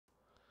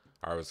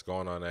Alright, what's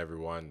going on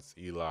everyone? It's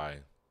Eli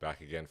back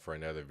again for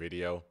another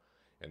video.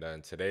 And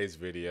in today's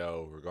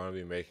video, we're going to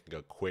be making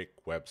a quick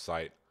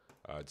website.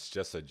 It's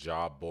just a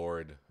job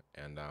board,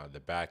 and the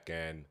back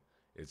end,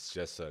 it's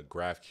just a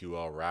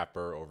GraphQL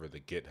wrapper over the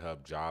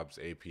GitHub Jobs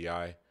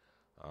API.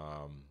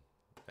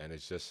 And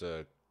it's just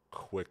a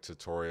quick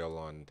tutorial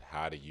on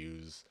how to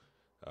use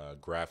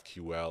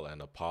GraphQL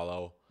and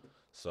Apollo.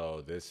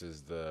 So this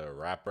is the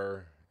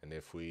wrapper, and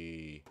if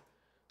we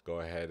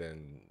go ahead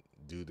and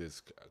do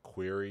this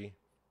query,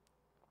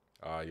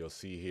 you'll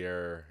see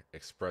here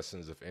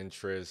expressions of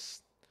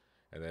interest,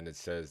 and then it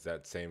says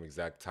that same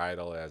exact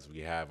title as we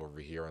have over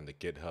here on the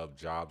GitHub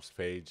jobs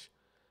page,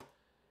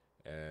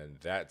 and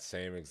that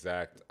same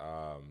exact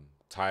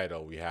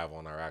title we have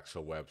on our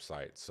actual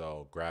website.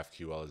 So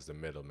GraphQL is the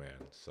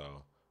middleman.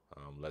 So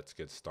let's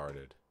get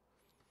started.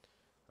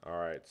 All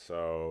right,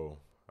 so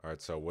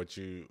what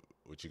you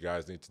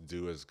guys need to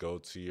do is go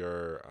to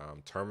your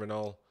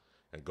terminal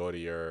and go to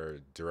your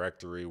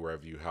directory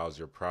wherever you house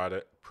your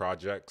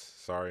projects.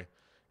 Sorry,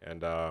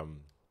 and I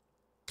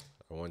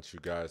want you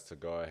guys to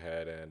go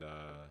ahead and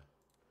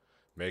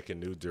make a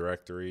new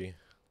directory,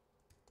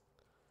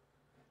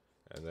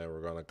 and then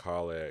we're gonna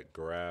call it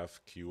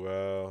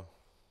GraphQL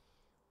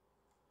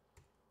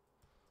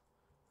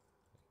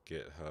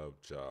GitHub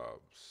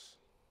Jobs.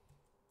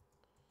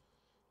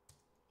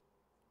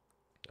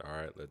 All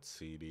right, let's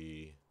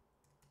cd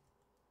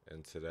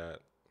into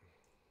that.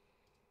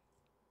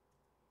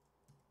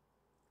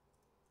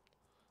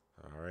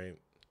 All right,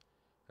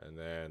 and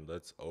then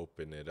let's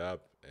open it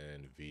up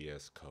in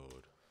VS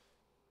Code.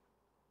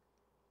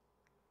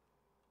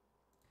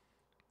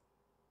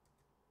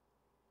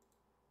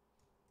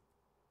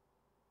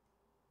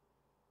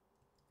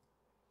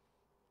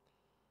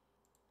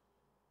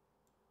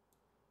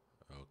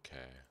 Okay.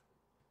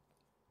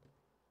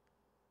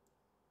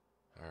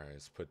 All right,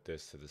 let's put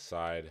this to the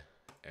side.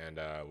 And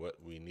what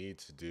we need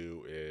to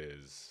do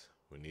is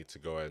we need to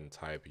go ahead and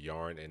type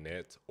yarn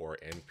init or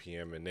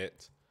npm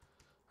init.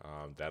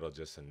 That'll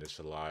just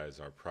initialize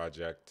our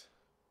project.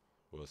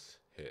 We'll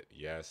hit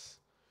yes,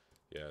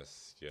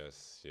 yes,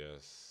 yes,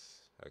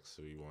 yes.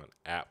 Actually, we want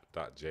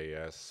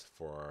app.js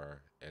for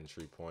our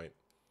entry point.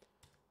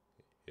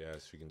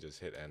 Yes, we can just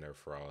hit enter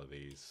for all of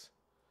these.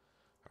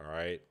 All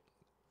right.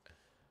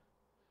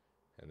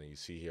 And then you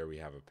see here we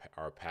have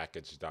our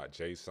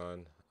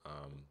package.json.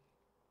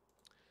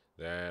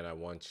 Then I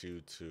want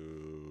you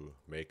to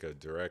make a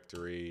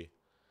directory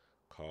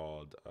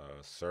called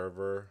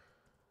server.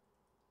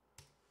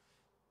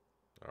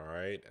 All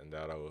right, and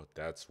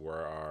that's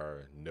where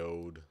our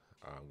node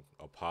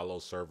Apollo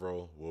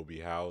server will be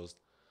housed.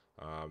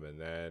 And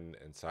then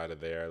inside of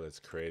there, let's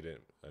create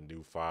a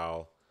new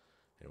file,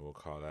 and we'll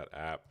call that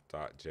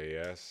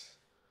app.js.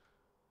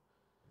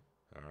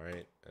 All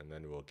right, and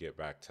then we'll get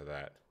back to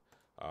that.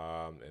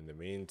 In the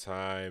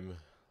meantime,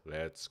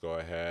 let's go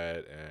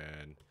ahead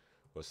and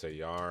we'll say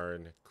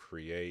yarn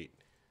create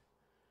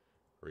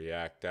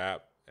React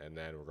app, and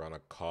then we're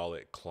gonna call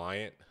it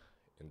client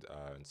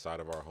inside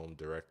of our home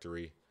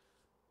directory,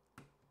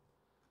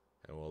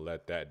 and we'll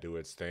let that do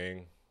its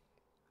thing.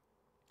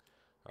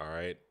 All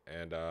right,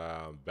 and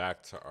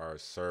back to our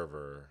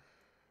server.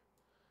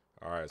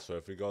 All right, so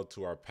if we go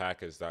to our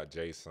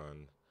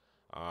package.json,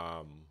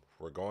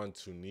 we're going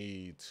to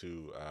need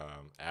to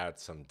add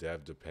some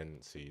dev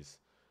dependencies,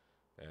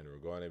 and we're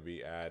going to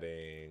be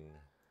adding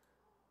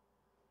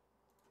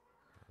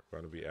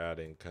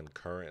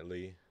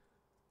concurrently.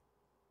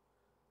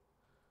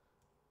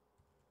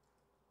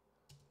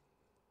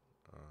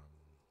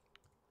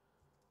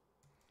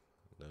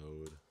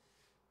 Node,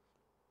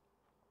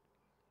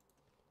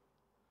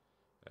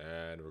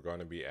 and we're going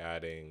to be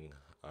adding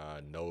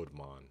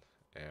nodemon,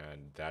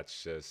 and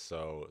that's just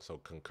so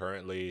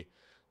concurrently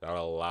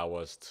that'll allow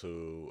us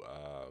to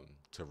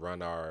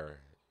run our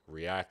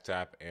React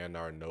app and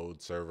our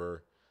node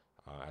server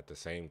at the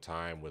same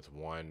time with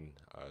one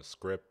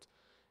script.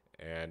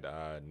 And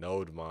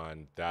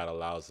nodemon, that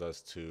allows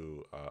us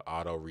to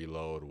auto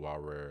reload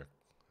while we're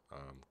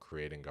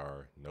creating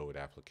our node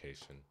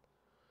application.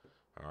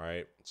 All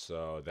right,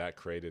 so that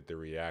created the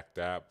React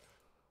app.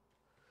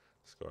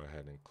 Let's go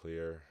ahead and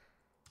clear.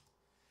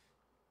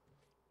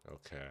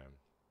 Okay.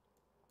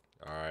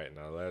 All right,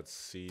 now let's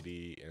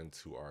cd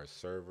into our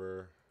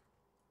server.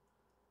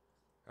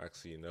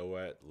 Actually, you know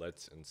what?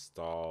 Let's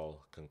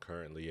install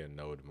concurrently in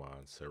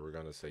nodemon. So we're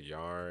going to say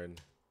yarn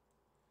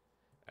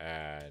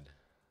add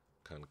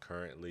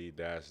concurrently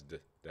dash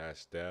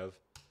dev,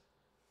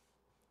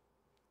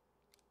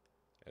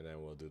 and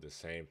then we'll do the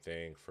same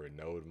thing for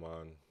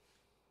nodemon.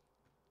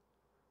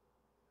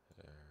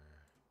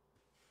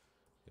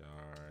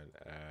 Yarn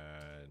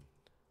add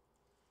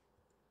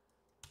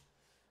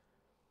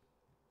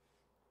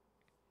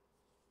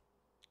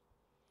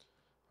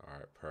all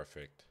right,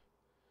 perfect.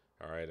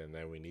 All right, and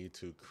then we need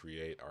to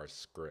create our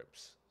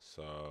scripts.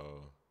 So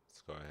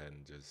let's go ahead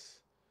and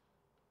just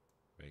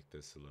make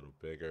this a little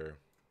bigger.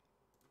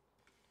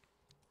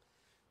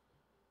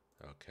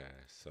 Okay,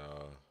 so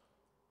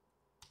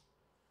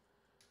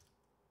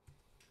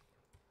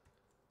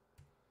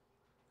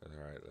all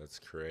All right, let's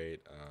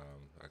create,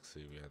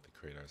 actually we have to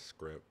create our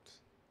script.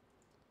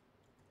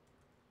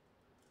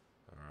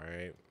 All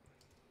right,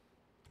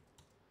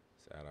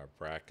 let's add our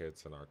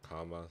brackets and our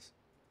commas.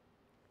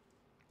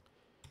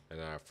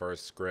 And our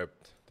first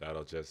script,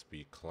 that'll just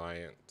be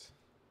client.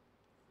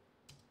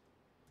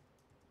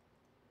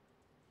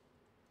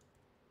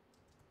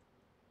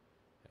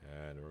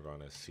 And we're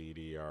going to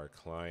cd our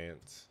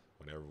client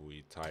whenever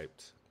we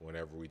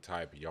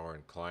type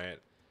yarn client,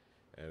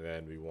 and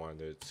then we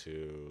wanted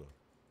to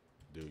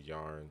do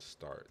yarn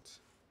start.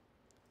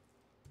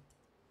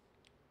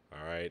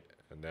 All right,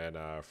 and then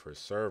for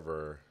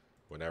server,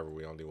 whenever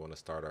we only want to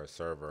start our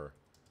server,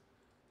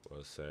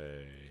 we'll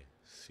say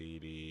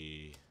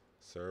cd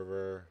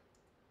server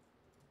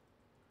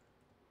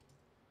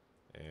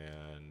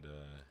and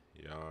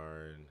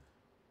yarn,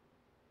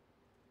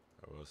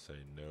 I will say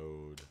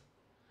node,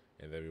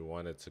 and then we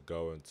want it to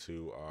go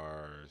into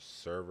our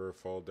server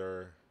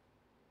folder.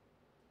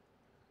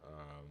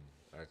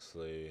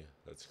 Actually,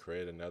 let's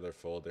create another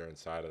folder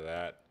inside of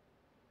that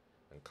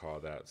and call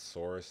that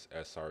source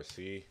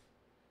src,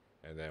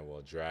 and then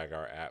we'll drag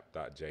our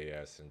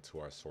app.js into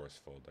our source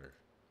folder.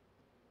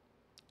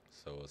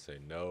 So we'll say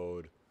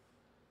node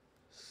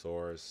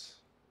source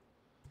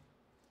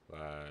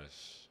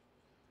slash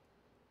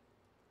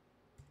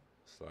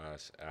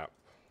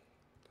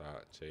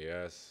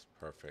app.js.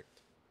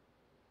 Perfect.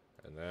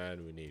 And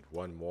then we need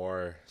one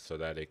more so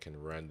that it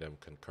can run them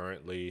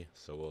concurrently.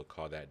 So we'll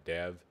call that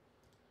dev.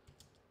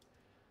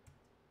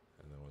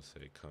 And then we'll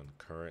say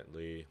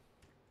concurrently.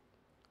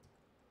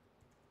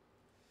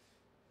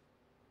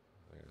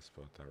 I think I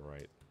spelled that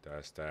right.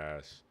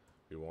 Dash.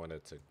 We want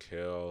it to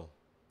kill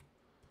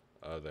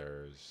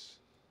others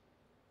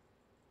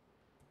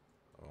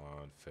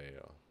on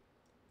fail.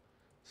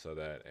 So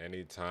that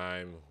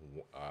anytime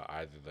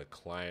either the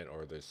client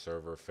or the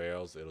server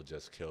fails, it'll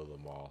just kill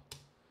them all.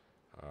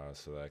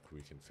 So that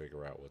we can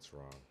figure out what's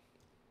wrong.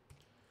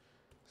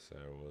 So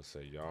we'll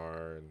say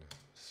yarn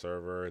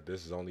server.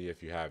 This is only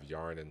if you have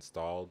yarn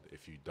installed.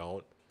 If you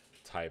don't,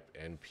 type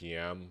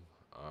npm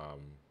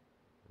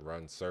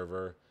run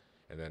server,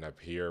 and then up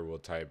here we'll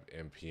type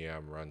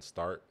npm run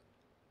start.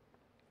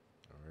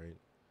 All right,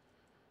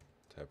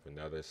 type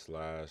another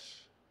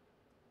slash,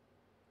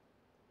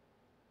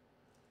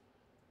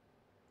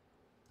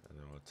 and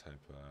then we'll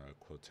type a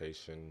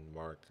quotation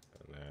mark,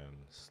 and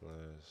then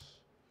slash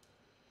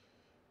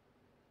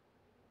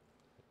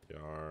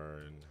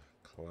yarn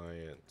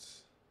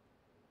client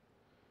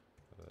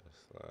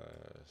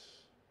slash.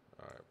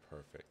 All right,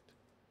 perfect.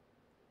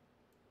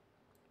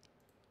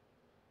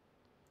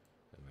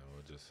 And then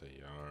we'll just say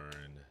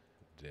yarn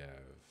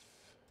dev.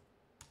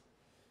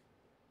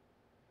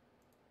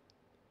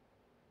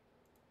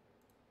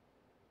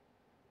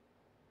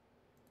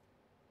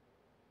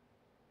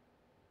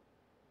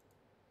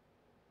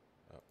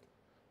 Oh,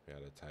 we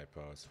had a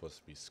typo. It's supposed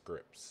to be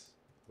scripts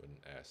with an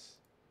S.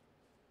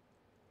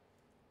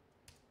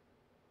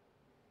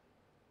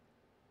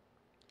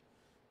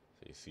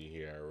 So you see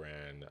here I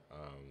ran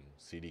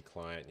cd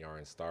client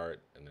yarn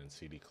start, and then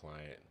cd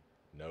client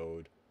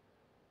node,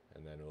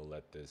 and then we'll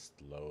let this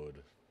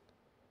load.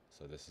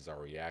 So this is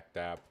our React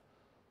app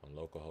on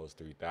localhost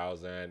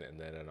 3000, and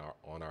then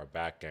on our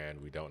back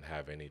end we don't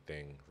have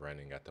anything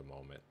running at the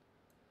moment.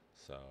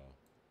 So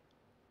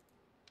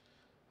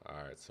all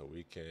right, so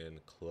we can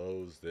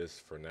close this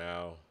for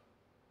now.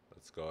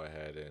 Let's go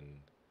ahead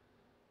and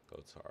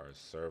go to our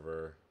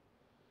server.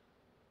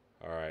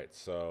 All right,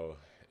 so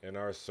in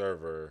our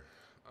server,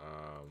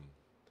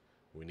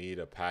 we need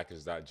a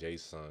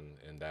package.json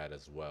in that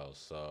as well.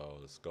 So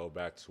let's go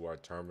back to our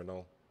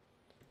terminal.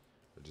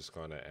 We're just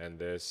going to end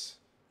this,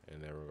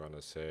 and then we're going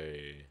to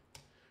say,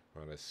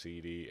 we're going to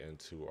cd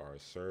into our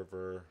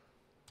server,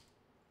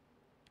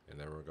 and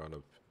then we're going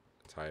to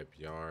type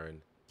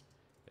yarn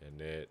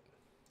init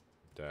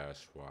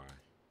 -y.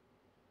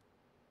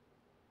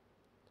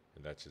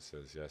 And that just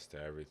says yes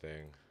to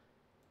everything.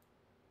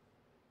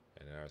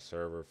 And in our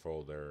server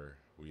folder,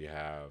 we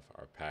have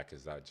our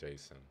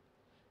package.json,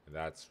 and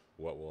that's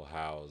what will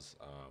house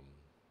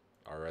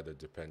our other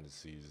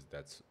dependencies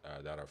that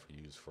are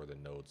used for the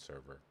node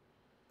server.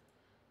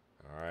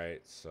 All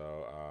right,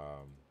 so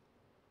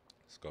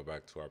let's go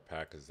back to our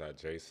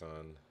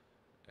package.json,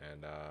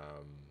 and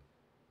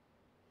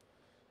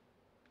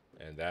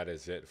that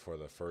is it for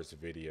the first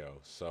video.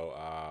 So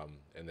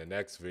in the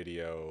next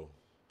video,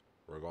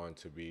 we're going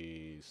to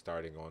be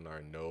starting on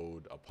our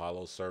node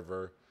Apollo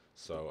server.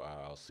 So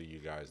I'll see you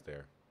guys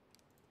there.